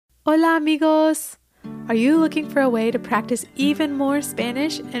Hola amigos! Are you looking for a way to practice even more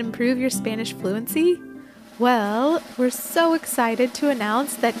Spanish and improve your Spanish fluency? Well, we're so excited to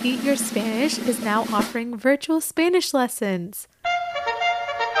announce that Eat Your Spanish is now offering virtual Spanish lessons.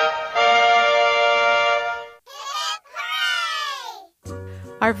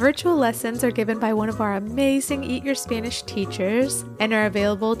 Our virtual lessons are given by one of our amazing Eat Your Spanish teachers and are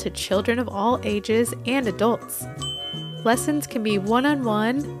available to children of all ages and adults. Lessons can be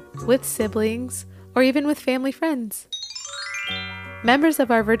one-on-one, with siblings, or even with family friends. Members of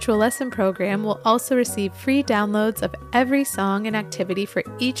our virtual lesson program will also receive free downloads of every song and activity for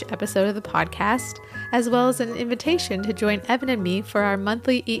each episode of the podcast, as well as an invitation to join Evan and me for our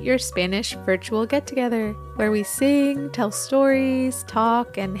monthly Eat Your Spanish virtual get-together, where we sing, tell stories,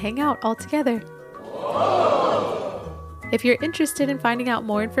 talk, and hang out all together. Whoa! If you're interested in finding out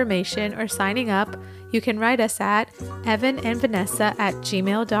more information or signing up, you can write us at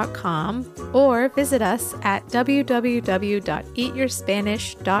evanandvanessa@gmail.com or visit us at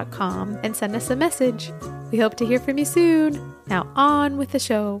www.eatyourspanish.com and send us a message. We hope to hear from you soon. Now on with the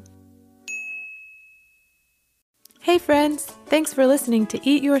show. Hey friends, thanks for listening to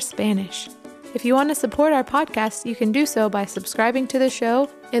Eat Your Spanish. If you want to support our podcast, you can do so by subscribing to the show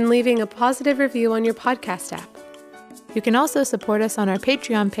and leaving a positive review on your podcast app. You can also support us on our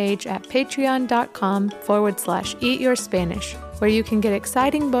Patreon page at patreon.com/eatyourspanish, where you can get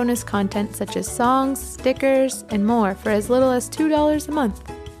exciting bonus content such as songs, stickers, and more for as little as $2 a month.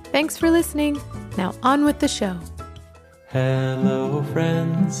 Thanks for listening. Now on with the show. Hello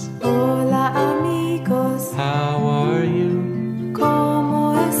friends. Hola amigos. How are you?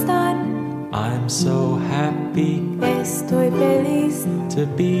 ¿Cómo están? I'm so happy. Estoy feliz To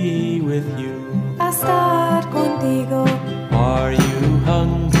be with you. a estar contigo. Are you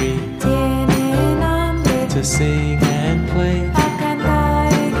hungry? ¿Tienen hambre? To sing and play? A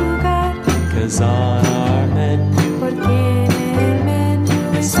cantar y jugar. 'Cause on our menu Porque en el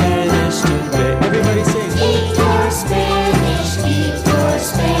menú is Spanish today. Everybody sing. Eat your Spanish, eat your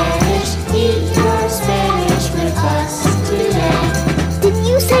Spanish, eat your Spanish with us today. Did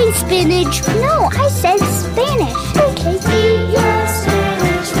you say spinach? No, I said Spanish. Okay. Eat your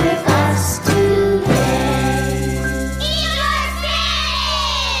Spanish with us today. Eat your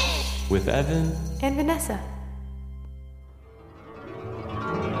Spanish! With Evan. and Vanessa.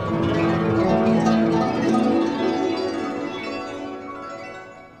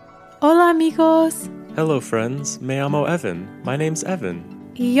 Hola amigos. Hello friends. Me llamo Evan. My name's Evan.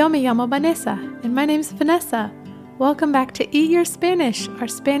 Y yo me llamo Vanessa, and my name's Vanessa. Welcome back to Eat Your Spanish, our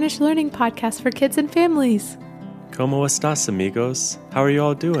Spanish learning podcast for kids and families. ¿Cómo estás, amigos? How are you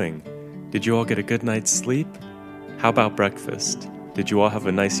all doing? Did you all get a good night's sleep? How about breakfast? Did you all have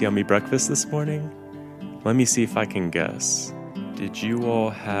a nice yummy breakfast this morning? Let me see if I can guess. Did you all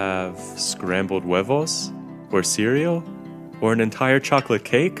have scrambled huevos? Or cereal? Or an entire chocolate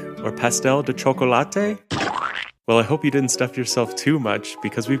cake? Or pastel de chocolate? Well, I hope you didn't stuff yourself too much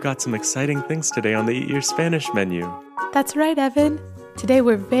because we've got some exciting things today on the Eat Your Spanish menu. That's right, Evan. Today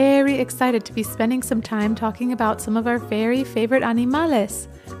we're very excited to be spending some time talking about some of our very favorite animales,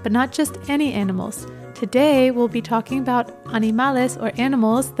 but not just any animals. Today we'll be talking about animales or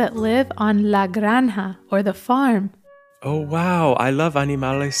animals that live on la granja or the farm. Oh wow, I love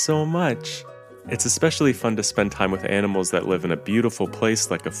animales so much. It's especially fun to spend time with animals that live in a beautiful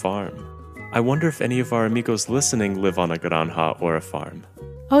place like a farm. I wonder if any of our amigos listening live on a granja or a farm.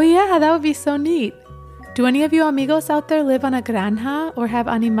 Oh yeah, that would be so neat. Do any of you amigos out there live on a granja or have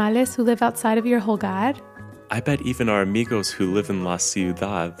animales who live outside of your hogar? I bet even our amigos who live in La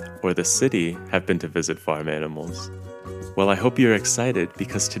Ciudad, or the city, have been to visit farm animals. Well, I hope you're excited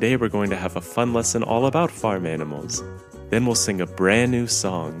because today we're going to have a fun lesson all about farm animals. Then we'll sing a brand new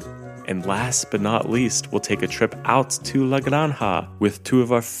song. And last but not least, we'll take a trip out to La Granja with two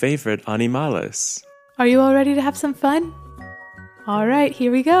of our favorite animales. Are you all ready to have some fun? All right,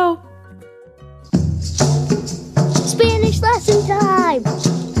 here we go. Spanish lesson time!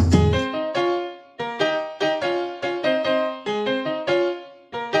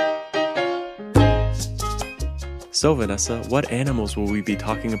 So, Vanessa, what animals will we be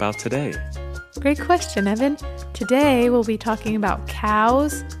talking about today? Great question, Evan. Today we'll be talking about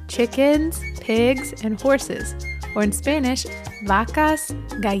cows, chickens, pigs, and horses, or in Spanish, vacas,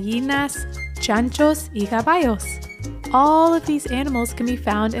 gallinas, chanchos, y caballos. All of these animals can be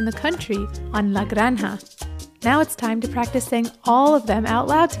found in the country on La Granja. Now it's time to practice saying all of them out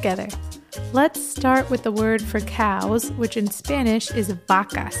loud together. Let's start with the word for cows, which in Spanish is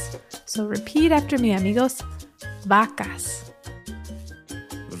vacas. So repeat after me, amigos. Vacas.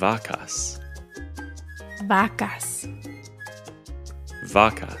 Vacas. Vacas.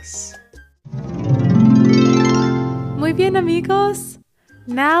 vacas. Muy bien, amigos.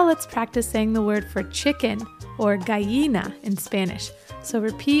 Now let's practice saying the word for chicken, or gallina in Spanish. So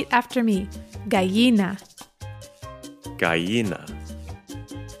repeat after me. Gallina, Gallina,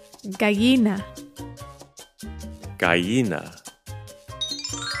 gallina. gallina.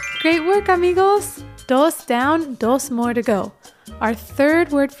 Great work, amigos. Dos down, dos more to go. Our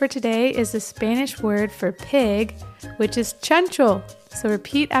third word for today is the Spanish word for pig, which is chancho. So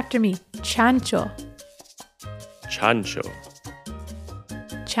repeat after me. Chancho, Chancho,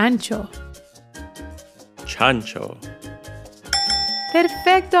 chancho. chancho.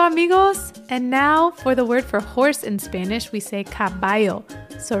 Perfecto, amigos. And now for the word for horse in Spanish, we say caballo.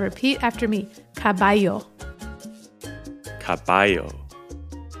 So repeat after me. Caballo, Caballo,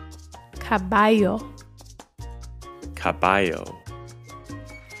 caballo. caballo.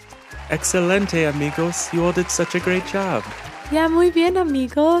 Excelente, amigos. You all did such a great job. Ya muy bien,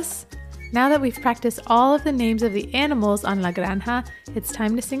 amigos. Now that we've practiced all of the names of the animals on La Granja, it's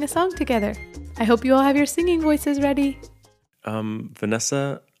time to sing a song together. I hope you all have your singing voices ready.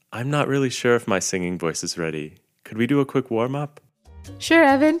 Vanessa, I'm not really sure if my singing voice is ready. Could we do a quick warm-up? Sure,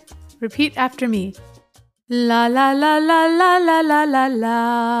 Evan. Repeat after me. La la la la la la la la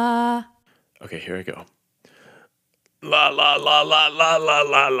la. Okay, here I go. La la la la la la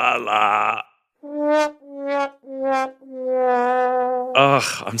la la la.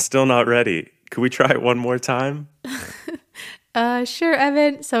 Ugh, I'm still not ready. Could we try it one more time? Sure,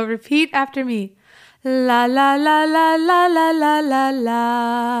 Evan. So repeat after me. La la la la la la la la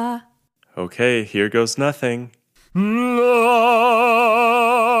la. Okay, here goes nothing.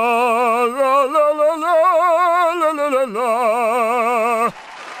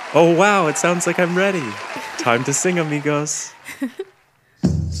 Oh wow, it sounds like I'm ready. Time to sing, amigos.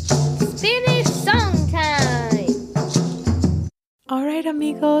 Spanish song time! All right,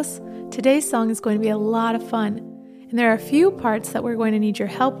 amigos. Today's song is going to be a lot of fun. And there are a few parts that we're going to need your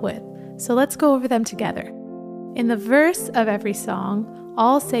help with. So let's go over them together. In the verse of every song,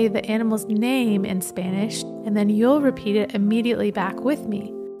 I'll say the animal's name in Spanish, and then you'll repeat it immediately back with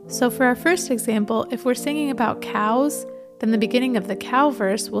me. So for our first example, if we're singing about cows, then the beginning of the cow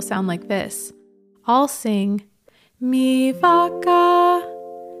verse will sound like this. I'll sing, mi vaca,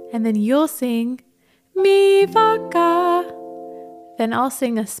 and then you'll sing, mi vaca. Then I'll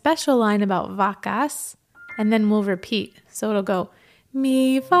sing a special line about vacas, and then we'll repeat. So it'll go,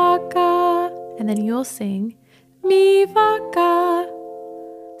 mi vaca, and then you'll sing, mi vaca.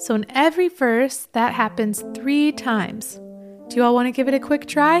 So in every verse, that happens 3 times. Do you all want to give it a quick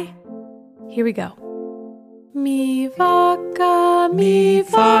try? Here we go. Mi vaca, mi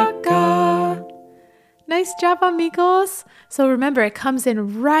vaca. Nice job, amigos. So remember, it comes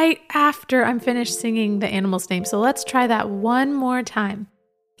in right after I'm finished singing the animal's name. So let's try that one more time.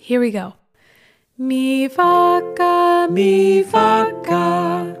 Here we go. Mi vaca, mi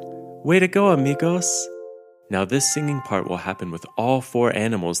vaca. Way to go, amigos. Now this singing part will happen with all 4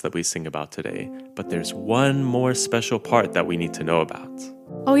 animals that we sing about today, but there's one more special part that we need to know about.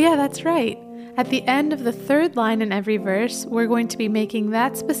 Oh yeah, that's right. At the end of the 3rd line in every verse, we're going to be making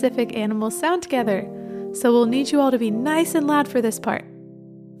that specific animal sound together. So we'll need you all to be nice and loud for this part.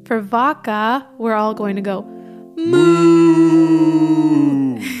 For vaca, we're all going to go moo.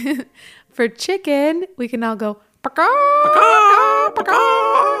 For chicken, we can all go paka, paka,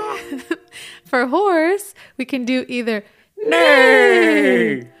 paka. For horse, we can do either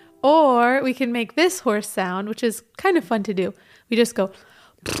neigh, or we can make this horse sound, which is kind of fun to do. We just go.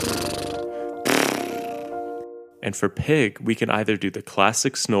 And for pig, we can either do the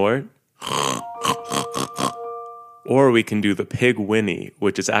classic snort, or we can do the pig whinny,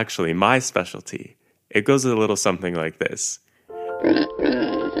 which is actually my specialty. It goes a little something like this.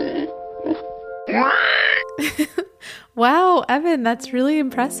 Wow, Evan, that's really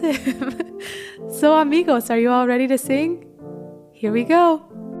impressive. So, amigos, are you all ready to sing? Here we go.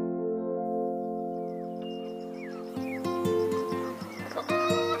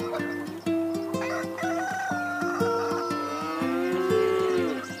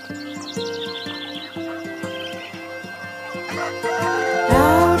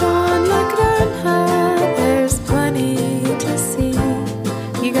 Out on La Granja, there's plenty to see.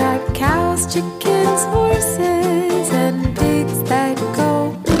 You got cows, chickens, horses, and pigs that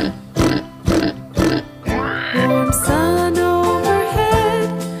go. Warm sun overhead,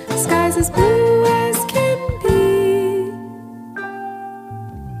 skies as blue as can be.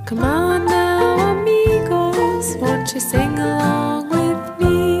 Come on now, amigos, won't you sing along with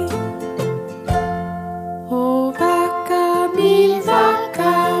me? Oh, vaca, mi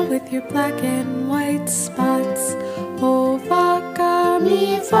vaca, with your black and white spots. Oh, vaca, mi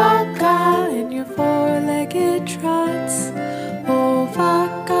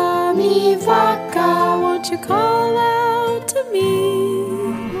vaca, won't you call out to me?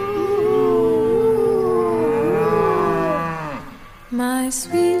 My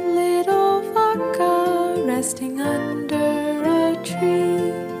sweet little vaca, resting under a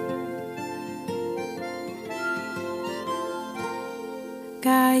tree.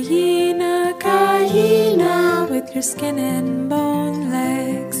 Gallina, gallina, with your skin and bone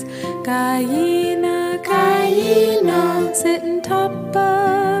legs. Gallina, gallina, sit on top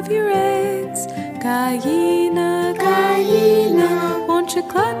of your eggs. Gallina, gallina, won't you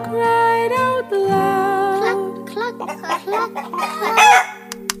cluck right out loud? Cluck, cluck, cluck, cluck.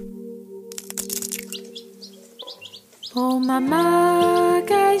 Oh, mama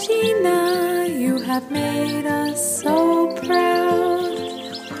gallina, you have made us so proud.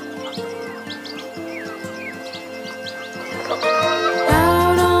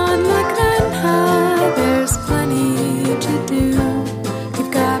 Out on the granja, there's plenty to do.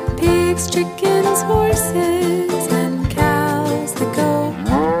 We've got pigs, chickens, horses, and cows that go.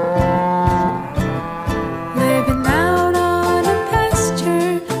 Living out on a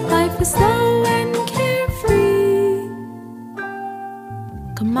pasture, life is slow and carefree.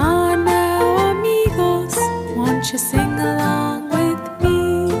 Come on now, amigos, won't you sing along with me?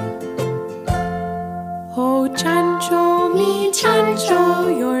 Oh, Chancho, mi Chancho,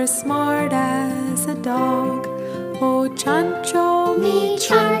 you're as smart as a dog. Oh, Chancho, mi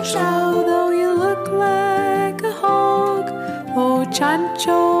Chancho, though you look like a hog. Oh,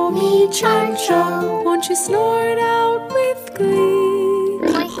 Chancho, mi Chancho, won't you snort out with glee?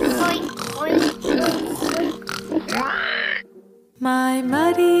 My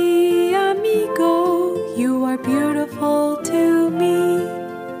muddy amigo, you are beautiful to me.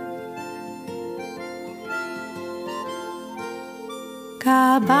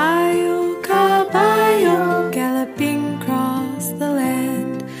 Caballo, caballo, galloping across the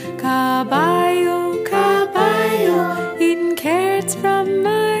land. Caballo, caballo, eating carrots from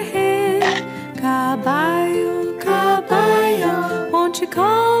my hand. Caballo, caballo, won't you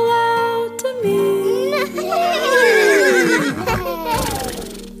call out to me?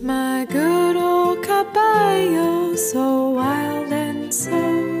 My good old caballo, so wild and so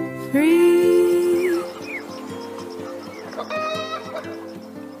free.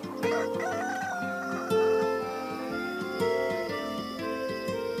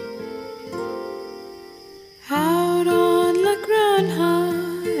 Out on La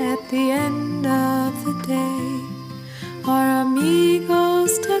Granja, at the end of the day, our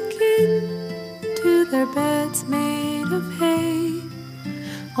amigos tuck in to their beds made of hay,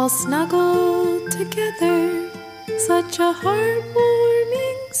 all snuggled together, such a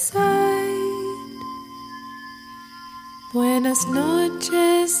heartwarming sight. Buenas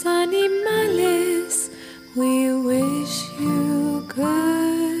noches, animales, we wish you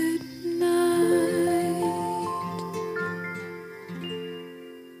good night.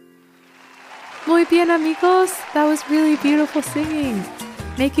 Muy bien, amigos. That was really beautiful singing.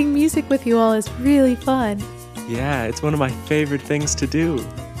 Making music with you all is really fun. Yeah, it's one of my favorite things to do.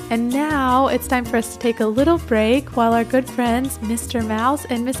 And now it's time for us to take a little break while our good friends Mr. Mouse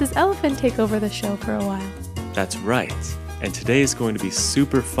and Mrs. Elephant take over the show for a while. That's right. And today is going to be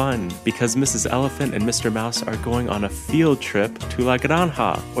super fun because Mrs. Elephant and Mr. Mouse are going on a field trip to La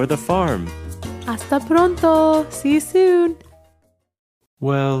Granja, or the farm. Hasta pronto! See you soon!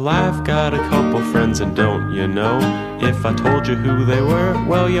 Well, I've got a couple friends, and don't you know? If I told you who they were,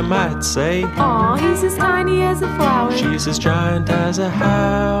 well, you might say, Aw, he's as tiny as a flower. she's as giant as a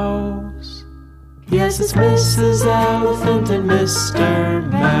house. Yes, it's Mrs. Elephant and Mr.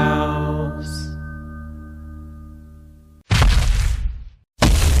 Mouse.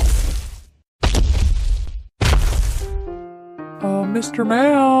 Mr.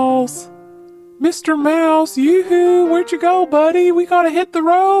 Mouse! Mr. Mouse, yoo-hoo! Where'd you go, buddy? We gotta hit the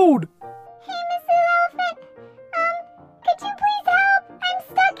road! Hey, Mrs. Elephant. Could you please help? I'm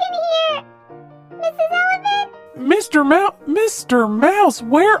stuck in here. Mrs. Elephant? Mr. Mouse,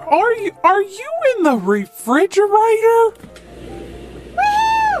 where are you? Are you in the refrigerator?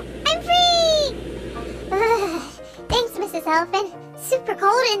 Woohoo! I'm free! Thanks, Mrs. Elephant. Super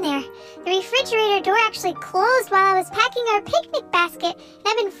cold in there. The refrigerator door actually closed while I was packing our picnic basket, and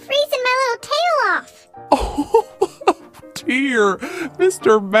I've been freezing my little tail off. Oh, dear.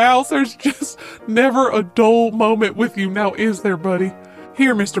 Mr. Mouse, there's just never a dull moment with you now, is there, buddy?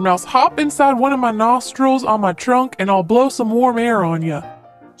 Here, Mr. Mouse, hop inside one of my nostrils on my trunk, and I'll blow some warm air on you.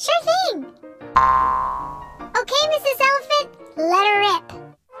 Sure thing. Okay, Mrs. Elephant, let her rip.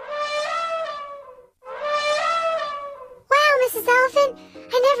 Wow, Mrs. Elephant,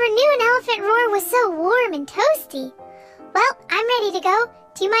 I never knew an elephant roar was so warm and toasty. Well, I'm ready to go.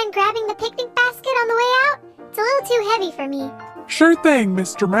 do you mind grabbing the picnic basket on the way out? It's a little too heavy for me. Sure thing,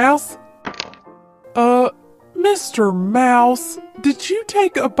 Mr. Mouse. Mr. Mouse, did you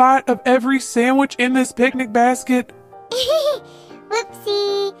take a bite of every sandwich in this picnic basket?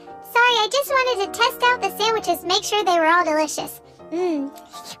 Whoopsie. Sorry, I just wanted to test out the sandwiches, make sure they were all delicious.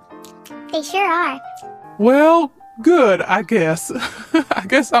 They sure are. Well, good, I guess. I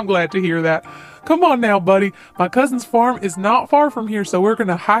guess I'm glad to hear that. Come on now, buddy. My cousin's farm is not far from here, so we're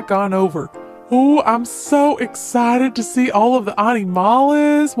gonna hike on over. Oh, I'm so excited to see all of the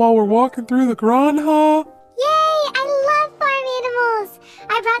animales while we're walking through the granja. Yay! I love farm animals!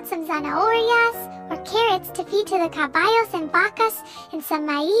 I brought some zanahorias or carrots to feed to the caballos and vacas, and some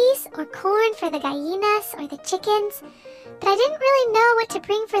maíz or corn for the gallinas or the chickens. But I didn't really know what to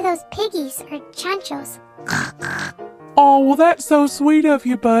bring for those piggies or chanchos. Oh, well, that's so sweet of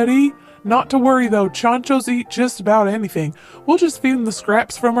you, buddy. Not to worry, though. Chanchos eat just about anything. We'll just feed them the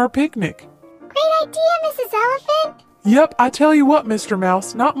scraps from our picnic. Great idea, Mrs. Elephant! Yep, I tell you what, Mr.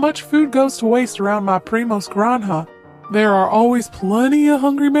 Mouse, not much food goes to waste around my Primos Granja. There are always plenty of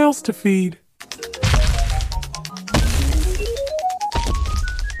hungry mouths to feed.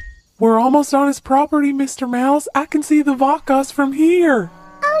 We're almost on his property, Mr. Mouse. I can see the vacas from here.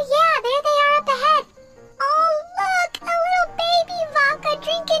 Oh yeah, there they are up ahead. Oh look, a little baby vaca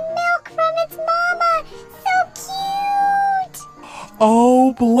drinking milk from its mama. So cute!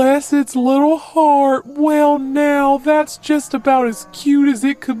 Oh, bless its little heart. Well, now, that's just about as cute as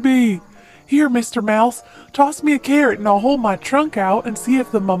it could be. Here, Mr. Mouse, toss me a carrot and I'll hold my trunk out and see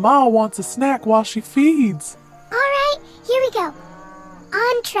if the mama wants a snack while she feeds. All right, here we go.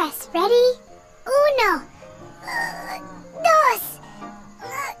 On tres, ready? Uno, dos,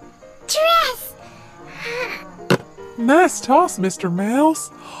 tres. Nice toss, Mr. Mouse.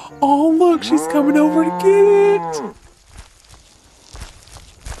 Oh, look, she's coming over to get it.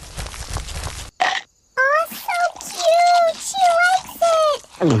 Oh, so cute! She likes it!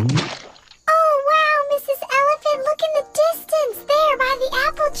 Oh, wow, Mrs. Elephant, look in the distance, there by the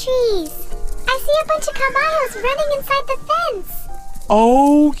apple trees. I see a bunch of caballos running inside the fence.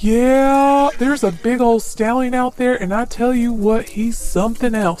 Oh, yeah, there's a big old stallion out there, and I tell you what, he's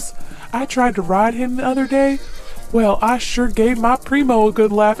something else. I tried to ride him the other day. Well, I sure gave my Primo a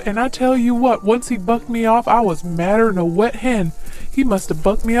good laugh, and I tell you what, once he bucked me off, I was madder than a wet hen. He must have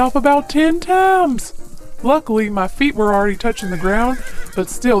bucked me off about 10 times. Luckily, my feet were already touching the ground, but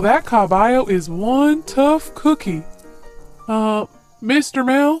still, that caballo is one tough cookie. Mr.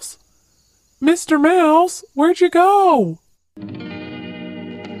 Mouse? Mr. Mouse, where'd you go?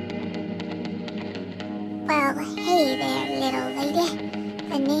 Well, hey there, little lady.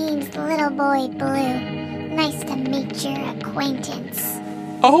 The name's Little Boy Blue. Nice to meet your acquaintance.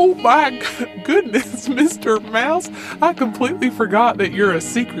 Oh my goodness, Mr. Mouse. I completely forgot that you're a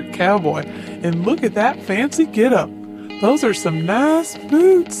secret cowboy. And look at that fancy getup. Those are some nice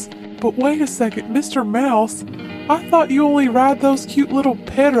boots. But wait a second, Mr. Mouse. I thought you only ride those cute little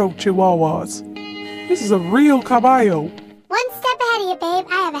perro chihuahuas. This is a real caballo. One step ahead of you, babe.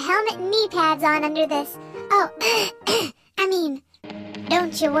 I have a helmet and knee pads on under this. Oh, I mean,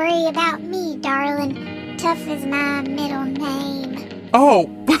 don't you worry about me, darling. Tough is my middle name. Oh,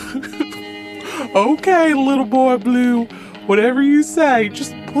 okay, little boy Blue. Whatever you say,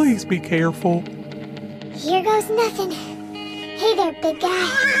 just please be careful. Here goes nothing. Hey there, big guy.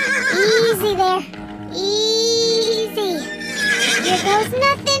 Easy there. Easy. Here goes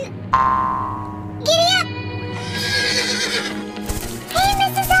nothing. Giddy up! Hey,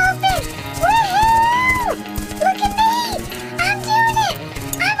 Mrs. Elephant! Woohoo! Look at me! I'm doing it!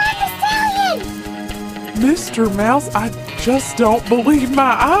 I'm on the stallion! Mr. Mouse, I just don't believe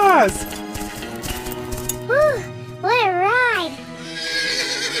my eyes. Whew, what a ride!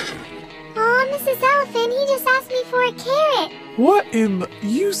 Oh, Mrs. Elephant, he just asked me for a carrot. What in the...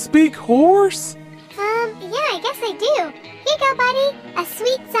 You speak horse? Yeah, I guess I do. Here you go, buddy. A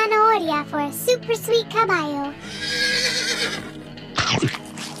sweet zanahoria for a super sweet caballo.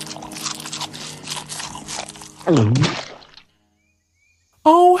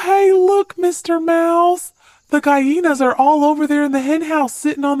 Oh, hey, look, Mr. Mouse. The gallinas are all over there in the hen house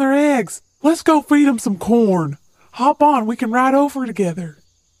sitting on their eggs. Let's go feed them some corn. Hop on, we can ride over together.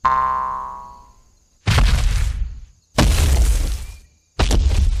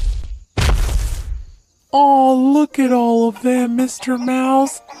 Oh, look at all of them, Mr.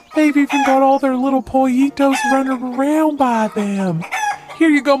 Mouse. They've even got all their little pollitos running around by them. Here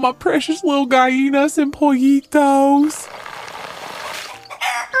you go, my precious little gallinas and pollitos.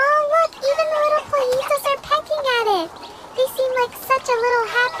 Oh, look, even the little pollitos are pecking at it. They seem like such a little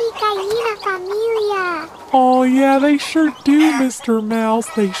happy gallina familia. Oh, yeah, they sure do, Mr. Mouse.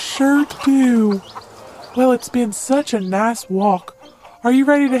 They sure do. Well, it's been such a nice walk. Are you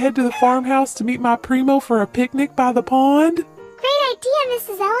ready to head to the farmhouse to meet my primo for a picnic by the pond? Great idea,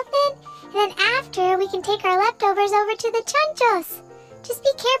 Mrs. Elephant. And then after, we can take our leftovers over to the chanchos. Just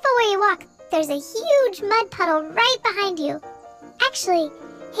be careful where you walk. There's a huge mud puddle right behind you. Actually,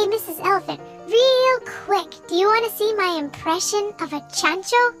 hey, Mrs. Elephant, real quick, do you want to see my impression of a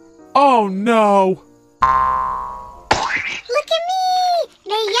chancho? Oh, no. Look at me!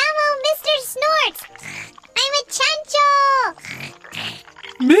 Me llamo Mr. Snorts. I'm a chancho!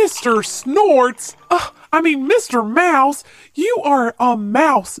 Mr. Snorts? Mr. Mouse, you are a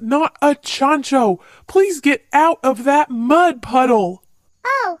mouse, not a chancho. Please get out of that mud puddle.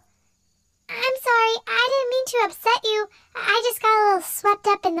 Oh, I'm sorry. I didn't mean to upset you. I just got a little swept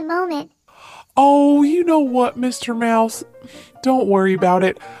up in the moment. Oh, you know what, Mr. Mouse? Don't worry about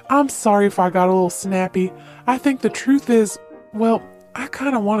it. I'm sorry if I got a little snappy. I think the truth is, well, I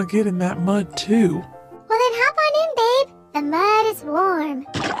kind of want to get in that mud too. Well, then hop on in, babe. The mud is warm.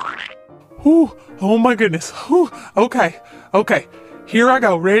 Whew, oh my goodness. Whew, okay. Here I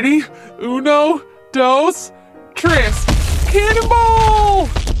go. Ready? Uno, dos, tres. Cannonball!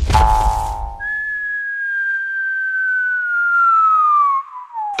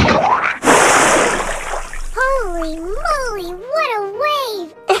 Holy moly, what a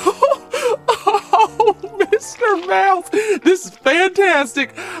wave! Oh, Mr. Mouse, this is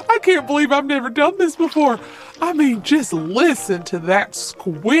fantastic. I can't believe I've never done this before. Just listen to that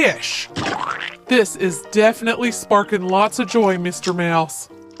squish. This is definitely sparking lots of joy, Mr. Mouse.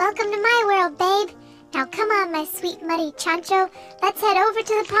 Welcome to my world, babe. Now come on, my sweet muddy chancho. Let's head over to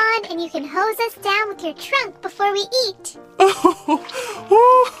the pond and you can hose us down with your trunk before we eat.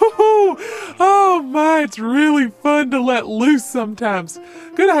 Oh my, it's really fun to let loose sometimes.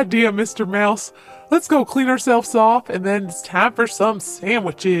 Good idea, Mr. Mouse. Let's go clean ourselves off and then it's time for some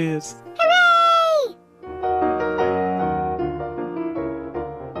sandwiches. Hooray!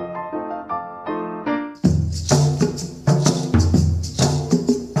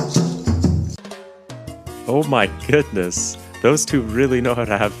 Oh my goodness, those two really know how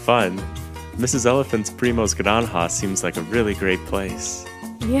to have fun. Mrs. Elephant's Primo's Granja seems like a really great place.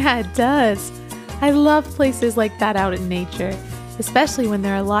 Yeah, it does. I love places like that out in nature, especially when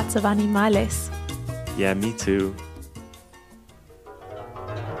there are lots of animales. Yeah, me too.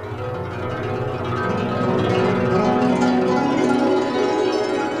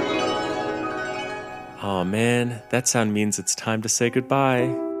 Aw man, that sound means it's time to say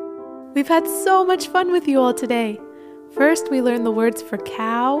goodbye. We've had so much fun with you all today. First, we learned the words for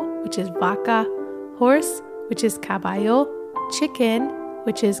cow, which is vaca, horse, which is caballo, chicken,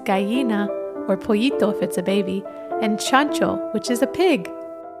 which is gallina, or pollito if it's a baby, and chancho, which is a pig.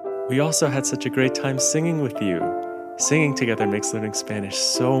 We also had such a great time singing with you. Singing together makes learning Spanish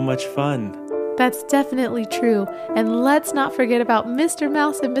so much fun. That's definitely true. And let's not forget about Mr.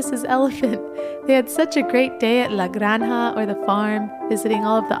 Mouse and Mrs. Elephant. They had such a great day at La Granja, or the farm, visiting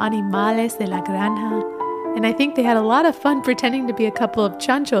all of the animales de La Granja. And I think they had a lot of fun pretending to be a couple of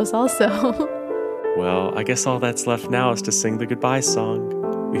chanchos also. Well, I guess all that's left now is to sing the goodbye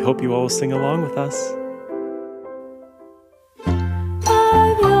song. We hope you all will sing along with us.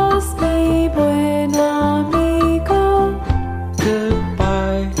 Adiós, mi buen amigo.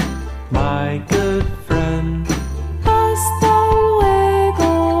 Goodbye, my good friend. Hasta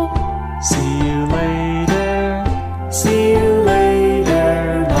luego. See you later. See you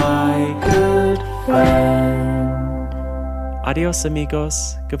later, my good friend. Adios,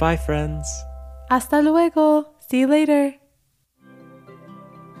 amigos. Goodbye, friends. Hasta luego. See you later.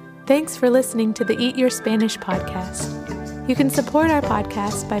 Thanks for listening to the Eat Your Spanish podcast. You can support our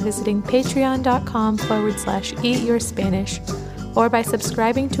podcast by visiting patreon.com/eatyourspanish or by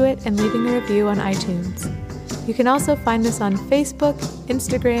subscribing to it and leaving a review on iTunes. You can also find us on Facebook,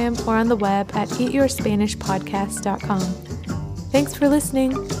 Instagram, or on the web at eatyourspanishpodcast.com. Thanks for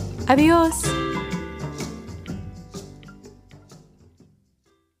listening. Adios!